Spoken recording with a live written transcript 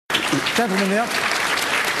Gentleman there.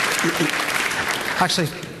 Actually,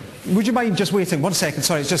 would you mind just waiting 1 second?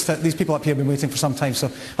 Sorry, it's just that these people up here have been waiting for some time, so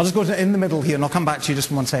I'll just go in the middle here and I'll come back to you just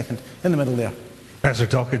for 1 second. In the middle there. Professor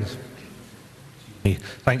Dawkins.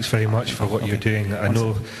 Thanks very much for what you're doing. I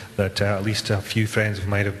know that at least a few friends of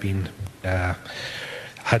mine have been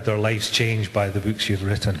had their lives changed by the books you've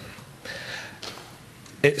written.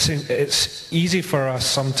 It's easy for us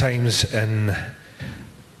sometimes in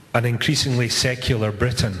an increasingly secular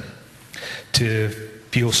Britain to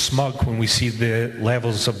feel smug when we see the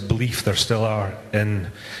levels of belief there still are in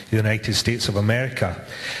the United States of America.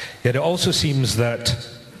 Yet it also seems that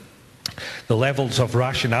the levels of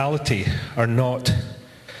rationality are not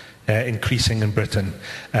increasing in Britain.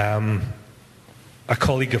 A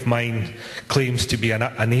colleague of mine claims to be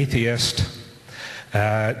an atheist,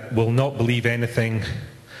 will not believe anything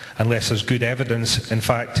unless there's good evidence. In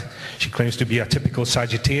fact, she claims to be a typical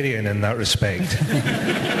Sagittarian in that respect.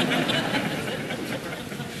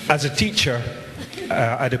 As a teacher,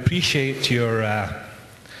 I'd appreciate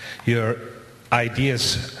your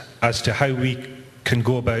ideas as to how we can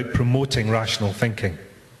go about promoting rational thinking.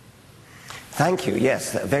 Thank you.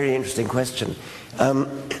 Yes, a very interesting question.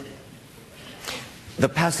 The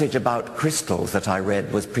passage about crystals that I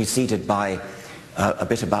read was preceded by a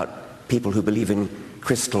bit about people who believe in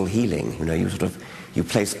crystal healing. You know, you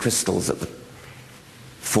place crystals at the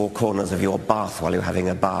four corners of your bath while you're having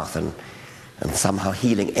a bath, and somehow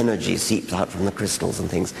healing energy seeps out from the crystals and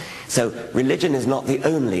things. So religion is not the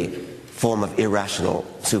only form of irrational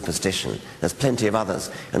superstition. There's plenty of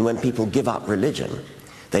others. And when people give up religion,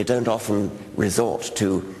 they don't often resort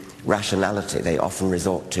to rationality. They often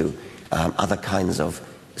resort to other kinds of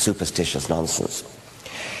superstitious nonsense.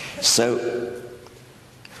 So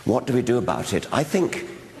what do we do about it? I think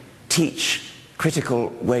teach critical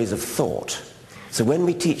ways of thought. So when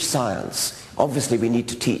we teach science, obviously we need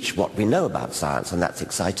to teach what we know about science, and that's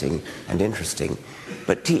exciting and interesting,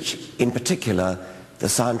 but teach in particular the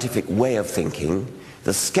scientific way of thinking,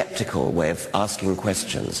 the skeptical way of asking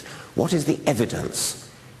questions. What is the evidence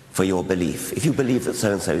for your belief? If you believe that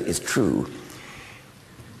so-and-so is true,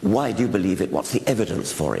 why do you believe it? What's the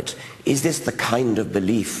evidence for it? Is this the kind of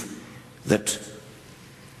belief that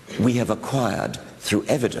we have acquired through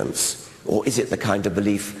evidence, or is it the kind of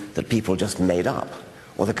belief that people just made up,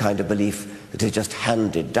 or the kind of belief that is just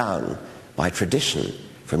handed down by tradition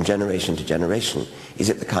from generation to generation? Is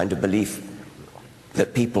it the kind of belief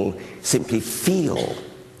that people simply feel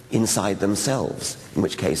inside themselves, in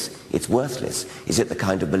which case it's worthless? Is it the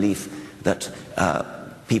kind of belief that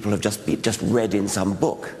people have just read in some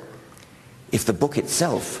book? If the book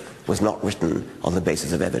itself was not written on the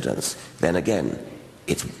basis of evidence, then again,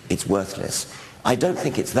 it's worthless. I don't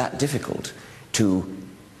think it's that difficult to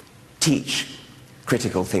teach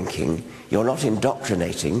critical thinking. You're not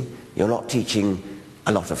indoctrinating, you're not teaching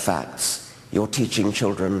a lot of facts. You're teaching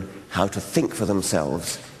children how to think for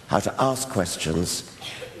themselves, how to ask questions,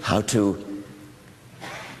 how to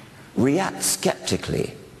react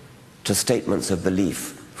skeptically to statements of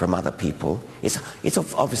belief from other people. It's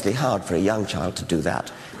obviously hard for a young child to do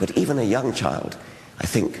that, but even a young child, I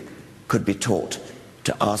think, could be taught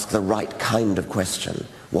to ask the right kind of question.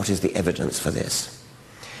 What is the evidence for this?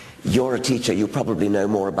 You're a teacher, you probably know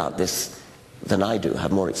more about this than I do,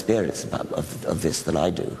 have more experience of this than I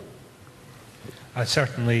do. I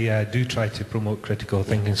certainly do try to promote critical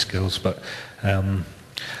thinking skills, but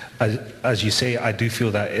as you say, I do feel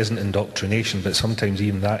that isn't indoctrination, but sometimes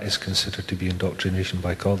even that is considered to be indoctrination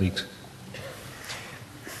by colleagues.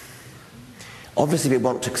 Obviously we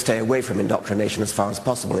want to stay away from indoctrination as far as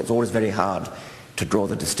possible. It's always very hard to draw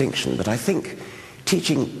the distinction, but I think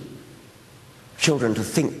teaching children to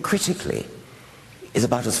think critically is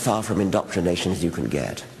about as far from indoctrination as you can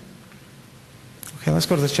get. Okay, let's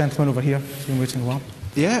go to this gentleman over here. He's been waiting a while.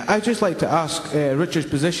 Yeah, I'd just like to ask Richard's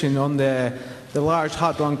position on the Large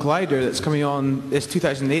Hadron Collider that's coming on this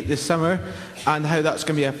 2008 this summer, and how that's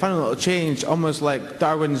going to be a fundamental change, almost like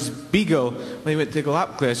Darwin's beagle when he went to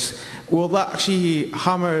Galapagos. Will that actually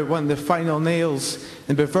hammer one of the final nails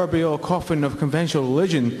in the proverbial coffin of conventional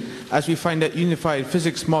religion, as we find that unified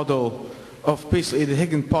physics model of basically the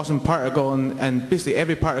Higgs boson particle and basically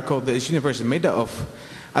every particle that this universe is made out of?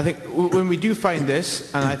 I think when we do find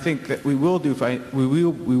this, and I think that we will do find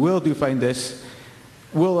this,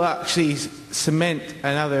 will actually cement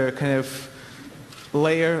another kind of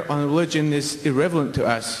layer on religion is irrelevant to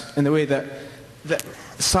us, in the way that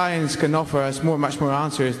science can offer us much more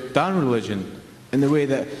answers than religion, in the way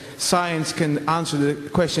that science can answer the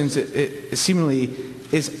questions that it seemingly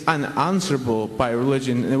is unanswerable by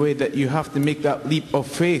religion, in the way that you have to make that leap of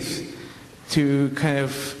faith to kind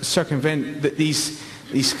of circumvent these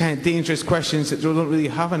these kind of dangerous questions that don't really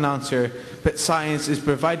have an answer, but science is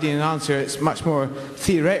providing an answer. It's much more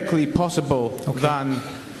theoretically possible than...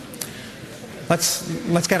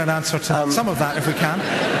 Let's get an answer to some of that if we can.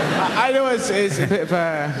 I know it's a bit of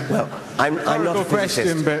a... Well, I'm not a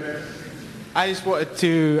question, but I just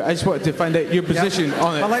wanted to find out your position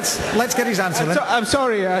on it. Well, let's get his answer then. I'm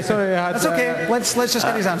sorry. I had... That's okay. Let's just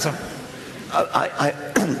get his answer.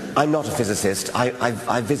 I'm not a physicist.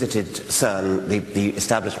 I visited CERN, the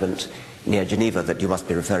establishment near Geneva that you must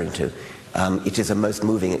be referring to. It is a most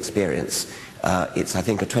moving experience. It's, I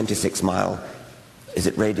think, a 26-mile, is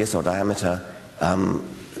it radius or diameter,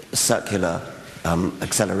 circular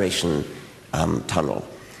acceleration tunnel.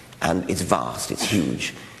 And it's vast, it's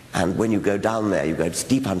huge. And when you go down there, it's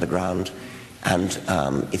deep underground, and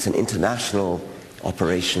it's an international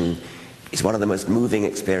operation. It's one of the most moving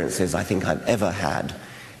experiences I think I've ever had,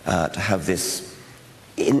 to have this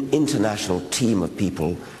international team of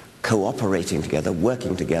people cooperating together,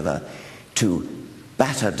 working together to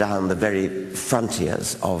batter down the very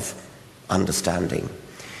frontiers of understanding.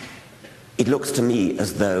 It looks to me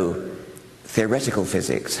as though theoretical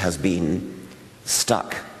physics has been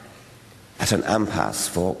stuck at an impasse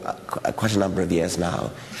for quite a number of years now,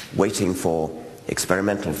 waiting for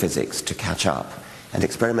experimental physics to catch up. And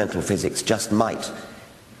experimental physics just might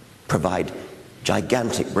provide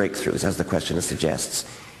gigantic breakthroughs, as the questioner suggests,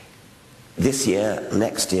 this year,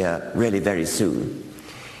 next year, really very soon.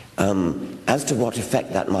 As to what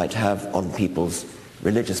effect that might have on people's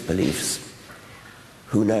religious beliefs,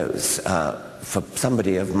 who knows? For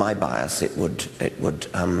somebody of my bias, it would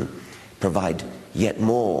provide yet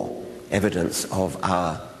more evidence of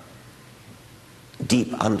our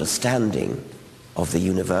deep understanding of the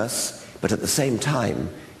universe, but at the same time,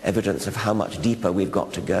 evidence of how much deeper we've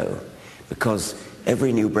got to go. Because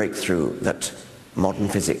every new breakthrough that modern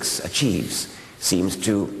physics achieves seems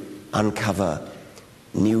to uncover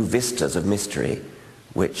new vistas of mystery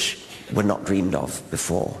which were not dreamed of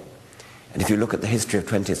before. And if you look at the history of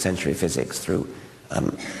 20th century physics through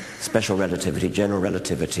special relativity, general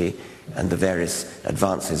relativity, and the various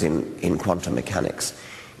advances in quantum mechanics,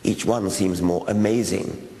 each one seems more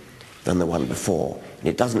amazing than the one before. And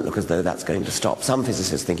it doesn't look as though that's going to stop. Some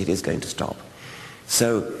physicists think it is going to stop.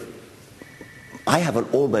 So I have an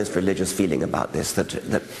almost religious feeling about this, that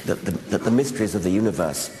the mysteries of the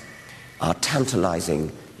universe are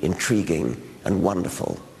tantalizing, intriguing, and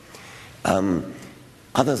wonderful.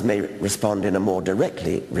 Others may respond in a more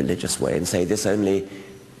directly religious way and say this only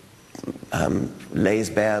lays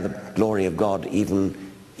bare the glory of God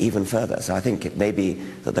even further. So I think it may be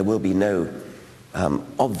that there will be no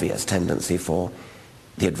obvious tendency for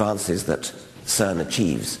the advances that CERN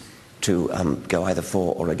achieves to go either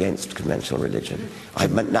for or against conventional religion. I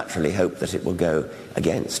naturally hope that it will go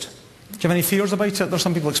against. Do you have any fears about it? There's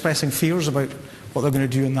some people expressing fears about what they're going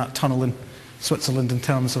to do in that tunnel in Switzerland in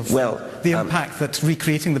terms of the impact that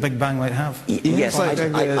recreating the Big Bang might have. Yes,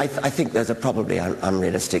 I think those are probably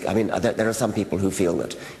unrealistic. I mean, there are some people who feel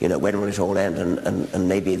that, when will it all end and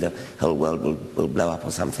maybe the whole world will blow up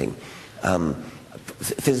or something.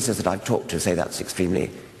 Physicists that I've talked to say that's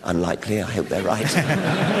extremely unlikely. I hope they're right.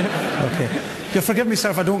 Okay. You'll forgive me,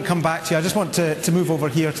 sir, if I don't come back to you. I just want to move over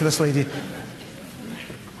here to this lady.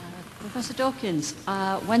 Professor Dawkins,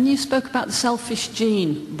 when you spoke about the Selfish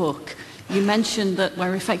Gene book, you mentioned that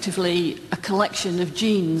we're effectively a collection of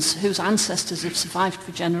genes whose ancestors have survived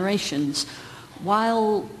for generations.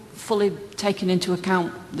 While fully taking into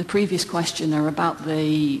account the previous questioner about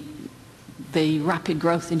the rapid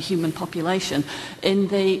growth in human population, in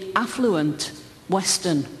the affluent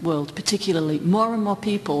Western world particularly, more and more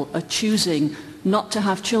people are choosing not to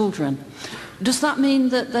have children. Does that mean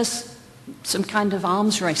that there's some kind of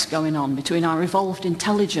arms race going on between our evolved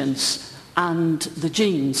intelligence and the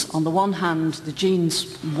genes? On the one hand, the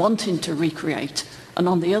genes wanting to recreate, and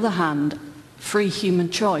on the other hand, free human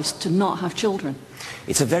choice to not have children.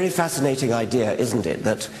 It's a very fascinating idea, isn't it,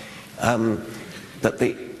 that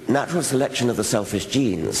the natural selection of the selfish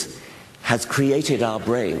genes has created our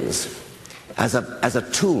brains as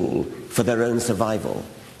a tool for their own survival.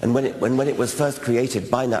 And when it was first created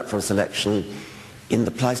by natural selection in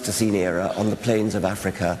the Pleistocene era on the plains of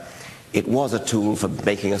Africa, it was a tool for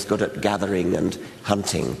making us good at gathering and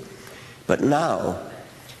hunting. But now,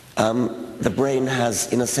 the brain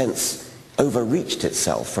has, in a sense, overreached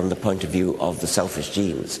itself from the point of view of the selfish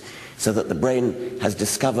genes, so that the brain has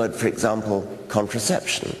discovered, for example,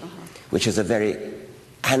 contraception, which is a very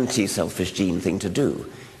anti-selfish gene thing to do.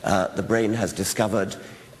 The brain has discovered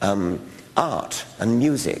art and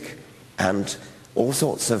music and all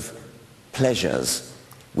sorts of pleasures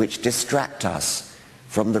which distract us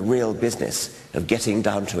from the real business of getting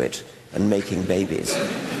down to it and making babies.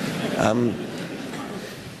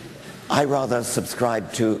 I rather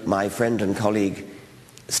subscribe to my friend and colleague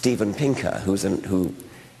Steven Pinker, who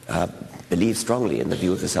believes strongly in the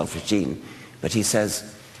view of the selfish gene, but he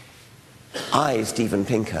says, I, Steven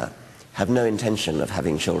Pinker, have no intention of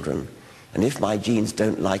having children, and if my genes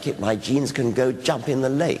don't like it, my genes can go jump in the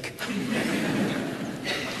lake.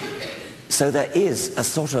 So there is a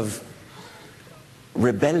sort of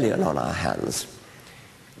rebellion on our hands.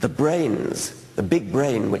 The brains, the big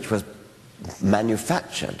brain which was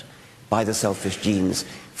manufactured by the selfish genes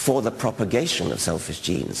for the propagation of selfish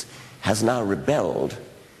genes, has now rebelled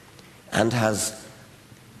and has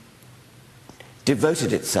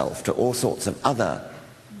devoted itself to all sorts of other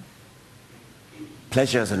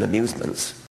pleasures and amusements